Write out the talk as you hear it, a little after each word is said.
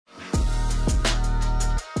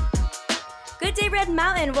Good day, Red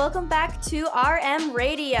Mountain. Welcome back to RM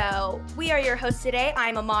Radio. We are your hosts today.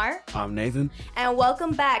 I'm Imar. I'm Nathan. And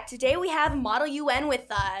welcome back. Today we have Model UN with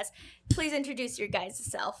us. Please introduce your guys'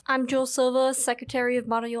 self. I'm Joel Silva, Secretary of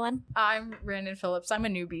Model UN. I'm Rannen Phillips. I'm a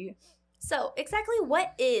newbie. So, exactly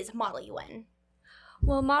what is Model UN?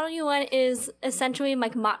 Well, Model UN is essentially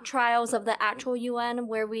like mock trials of the actual UN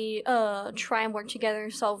where we try and work together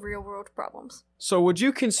and solve real-world problems. So would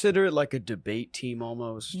you consider it like a debate team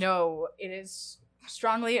almost? No, it is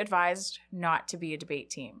strongly advised not to be a debate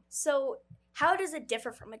team. So, how does it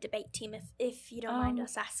differ from a debate team, if you don't mind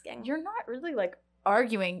us asking? You're not really like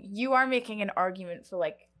arguing. You are making an argument for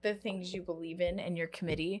like the things you believe in your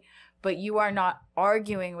committee, but you are not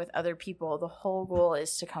arguing with other people. The whole goal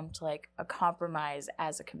is to come to like a compromise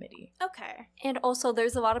as a committee. Okay. And also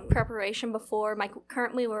there's a lot of preparation before.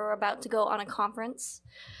 Currently we're about to go on a conference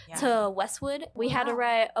to Westwood. We had to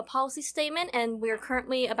write a policy statement and we're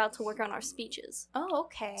currently about to work on our speeches. Oh,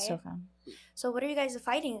 okay. So fun. So what are you guys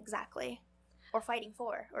fighting exactly? Or fighting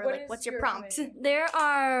for? Or What like, is what's your your prompt? committee?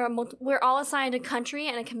 We're all assigned a country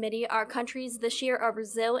and a committee. Our countries this year are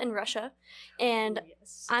Brazil and Russia. And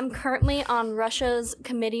Yes. I'm currently on Russia's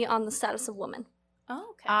committee on the status of women.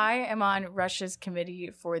 Oh, okay. I am on Russia's committee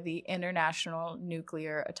for the International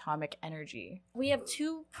Nuclear Atomic Energy. We have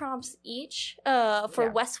two prompts each. For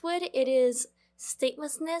Westwood, it is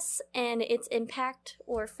statelessness and its impact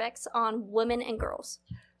or effects on women and girls.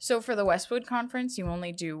 So for the Westwood Conference, you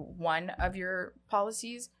only do one of your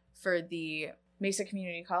policies. For the Mesa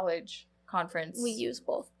Community College Conference, We use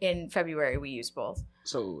both. in February, we use both.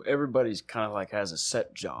 So everybody's kind of like has a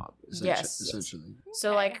set job, Yes. essentially. So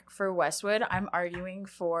Okay. like for Westwood, I'm arguing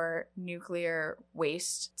for nuclear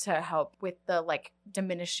waste to help with the like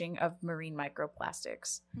diminishing of marine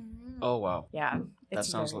microplastics. Mm. Oh wow, Yeah. that it's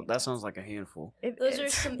sounds very- that sounds like a handful. Those are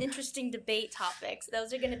it's- some interesting debate topics.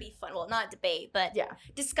 Those are going to be fun. Well, not debate, but Yeah.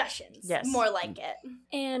 discussions. Yes. More like it.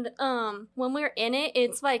 And when we're in it,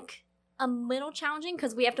 it's like a little challenging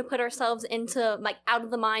because we have to put ourselves into like out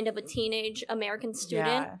of the mind of a teenage American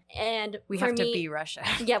student. Yeah. And We for have to me- be Russia.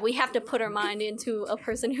 Yeah, we have to put our mind into a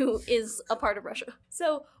person who is a part of Russia.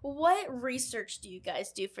 So, what research do you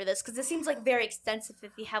guys do for this? Because this seems like very extensive.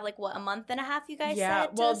 If you have like a month and a half, you guys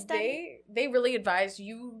said to well, study. they really advise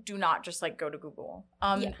you do not just like go to Google.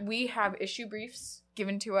 Yeah. We have issue briefs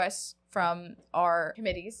given to us from our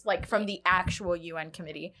committees, like from the actual UN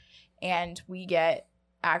committee, and we get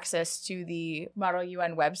access to the Model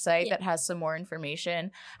UN website that has some more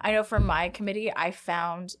information. I know from my committee, I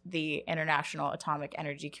found the International Atomic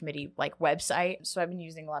Energy Committee like website, so I've been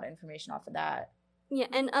using a lot of information off of that. Yeah,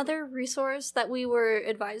 and other resource that we were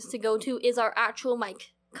advised to go to is our actual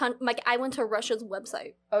I went to Russia's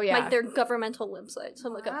website, Oh yeah, like their governmental website, to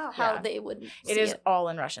look Wow. up how Yeah. they would. it see is all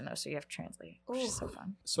in Russian though, so you have to translate, which is so Ooh.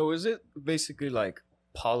 fun. So is it basically like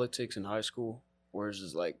politics in high school, or is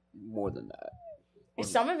it like more than that?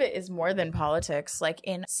 Some of it is more than politics. Like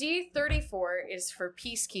in C34 is for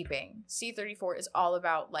peacekeeping. C34 is all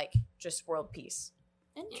about like just world peace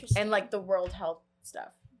Interesting. and like the World Health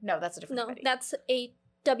stuff. No, that's a different No, committee. that's a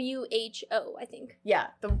WHO, I think. Yeah,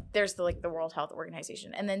 there's the like the World Health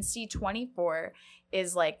Organization, and then C24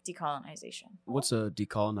 is like decolonization. What's a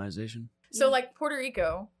decolonization? So like Puerto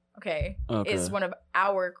Rico, okay, Okay. is one of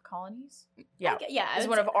our colonies. Yeah, I is would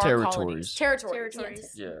one of say our Territories. colonies.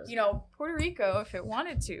 territories. Yeah. You know, Puerto Rico, if it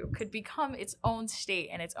wanted to, could become its own state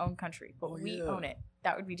and its own country, but Oh, we yeah. own it.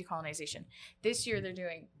 That would be decolonization. This year they're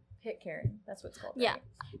doing Pitcairn. That's what it's called. Yeah. right?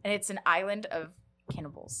 And it's an island of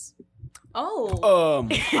cannibals. Oh. Oh,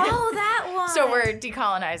 that one. So we're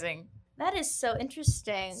decolonizing. That is so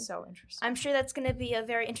interesting. So interesting. I'm sure that's going to be a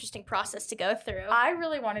very interesting process to go through. I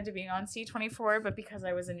really wanted to be on C24, but because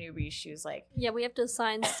I was a newbie, she was like, Yeah, we have to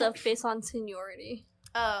assign stuff based on seniority.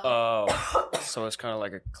 oh, so it's kind of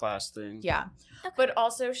like a class thing. yeah. Okay. But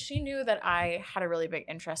also, she knew that I had a really big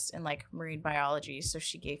interest in like marine biology, so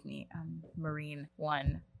she gave me Marine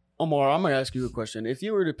 1. Omar, I'm gonna ask you a question. If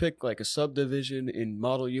you were to pick like a subdivision in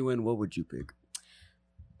Model UN, what would you pick?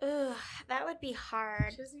 Ugh, that would be hard.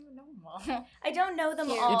 She doesn't even know them all. I don't know them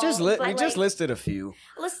You all. You just but, listed a few.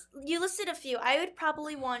 You listed a few. I would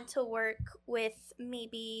probably want to work with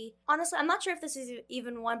maybe. Honestly, I'm not sure if this is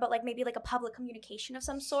even one, but like maybe like a public communication of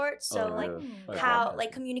some sort. So Oh, like yeah. how Okay.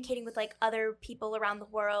 like communicating with like other people around the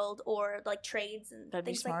world or like trades and That'd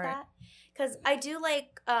be things like smart. that. Because I do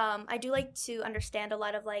like to understand a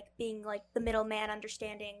lot of like being like the middleman,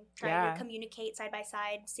 understanding, trying Yeah. to communicate side by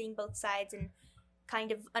side, seeing both sides and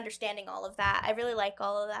kind of understanding all of that. I really like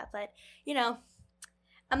all of that, but you know,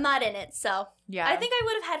 I'm not in it, so Yeah. I think I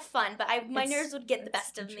would have had fun, but my It's- nerves would get the it's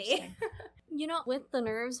best of me. interesting. You know, with the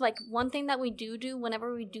nerves, like one thing that we do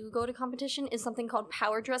whenever we do go to competition is something called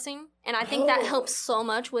power dressing. And I think that helps so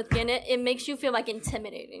much with getting it. It makes you feel like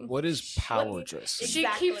intimidating. What is power dressing? She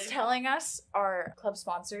Exactly. keeps telling us, our club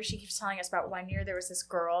sponsor, she keeps telling us about one year there was this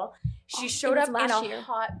girl. She Oh, showed it up was in last a year.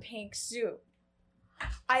 hot pink suit.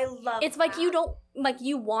 I love It's like that. you don't, like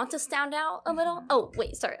you want to stand out a little. Oh,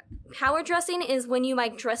 wait, sorry. Power dressing is when you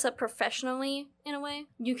like dress up professionally in a way.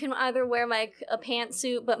 You can either wear like a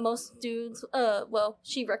pantsuit, but most dudes, well,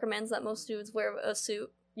 she recommends that most dudes wear a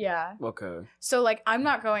suit. Yeah. Okay. So, like, I'm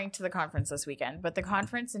not going to the conference this weekend, but the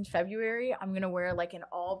conference in February, I'm going to wear, like, an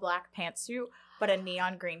all-black pantsuit, but a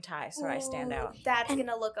neon green tie so I stand Ooh, out. That's And-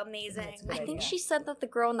 gonna look amazing. That's good I think idea. she said that the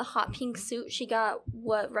girl in the hot pink suit, she got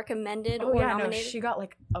what recommended Oh, or yeah, no, nominated. she got,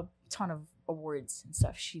 like, a ton of awards and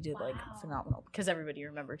stuff. She did, like, Wow. phenomenal because everybody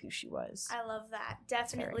remembered who she was. I love that.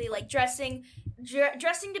 Definitely, like dressing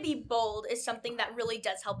to be bold is something that really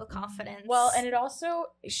does help with confidence. Well, and it also,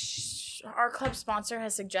 our club sponsor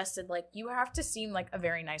has suggested, like, you have to seem like a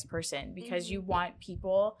very nice person because you want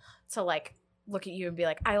people to, like, look at you and be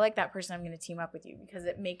like, I like that person, I'm going to team up with you because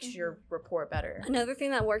it makes your rapport better. Another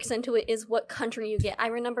thing that works into it is what country you get. I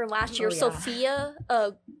remember last year, Oh, yeah. Sophia,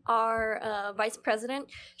 our vice president,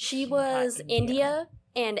 she was got India.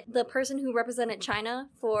 And the person who represented China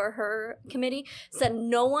for her committee said,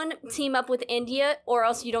 no one team up with India or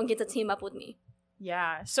else you don't get to team up with me.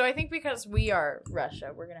 Yeah. So I think because we are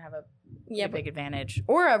Russia, we're going to have a Yeah, big advantage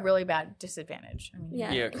or a really bad disadvantage. I mean,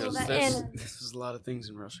 Yeah. Yeah, because Well, there's a lot of things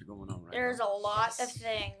in Russia going on right there's now. a lot Yes. of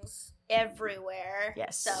things everywhere.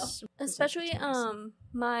 Yes. So especially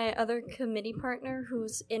my other committee partner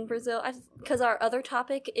who's in Brazil, because our other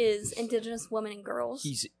topic is Indigenous women and girls.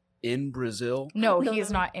 He's in Brazil. No, No, he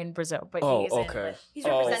is no. not in Brazil, but Oh, he is okay. in. he's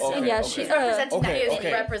Oh, representing. okay, Yeah, okay. she's He's representing Okay, that. He is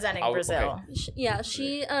okay. representing Oh, Brazil. okay.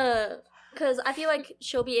 She because I feel like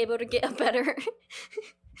she'll be able to get a better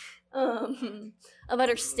a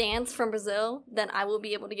better stance from Brazil than I will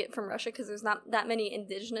be able to get from Russia because there's not that many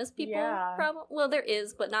indigenous people. Yeah. Well, there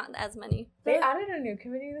is, but not as many. They added a new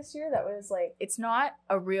committee this year that was like, it's not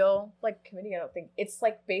a real like committee, I don't think. It's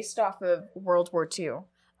like based off of World War II.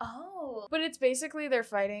 Oh, But it's basically they're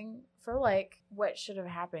fighting for like what should have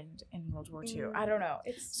happened in World War II. I don't know.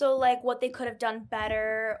 so like what they could have done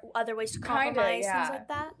better, other ways to Kinda, compromise, yeah. things like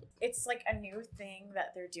that. It's like a new thing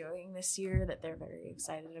that they're doing this year that they're very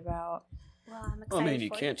excited about. Well, I'm excited. I mean, you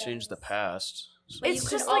for can't change the guys. past. So But you It's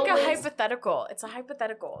could just like a always- hypothetical. It's a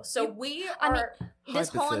hypothetical. So we are, I mean, this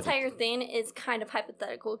whole Hypothetical. entire thing is kind of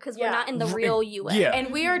hypothetical because Yeah. we're not in the real UN. Yeah.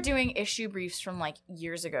 and we are doing issue briefs from like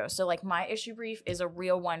years ago. So like my issue brief is a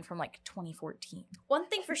real one from like 2014. One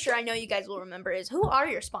thing for sure I know you guys will remember is who are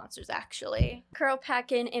your sponsors actually?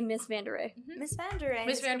 Kuropatkin and Ms VanDeraa. Miss VanDeraa.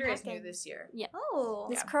 Miss VanDeraa is Kuropatkin. new this year. Oh.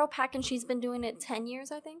 Miss Kuropatkin, she's been doing it 10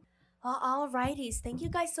 years, I think. Well, alrighties. Thank you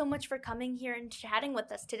guys so much for coming here and chatting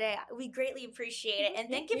with us today. We greatly appreciate it. And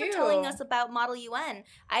thank you for telling us about Model UN.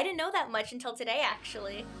 I didn't know that much until today,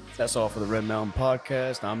 actually. That's all for the Red Mountain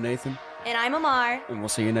Podcast. I'm Nathan, And I'm Imar. and we'll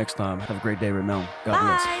see you next time. Have a great day, Red Mountain. God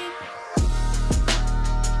bless. Bye.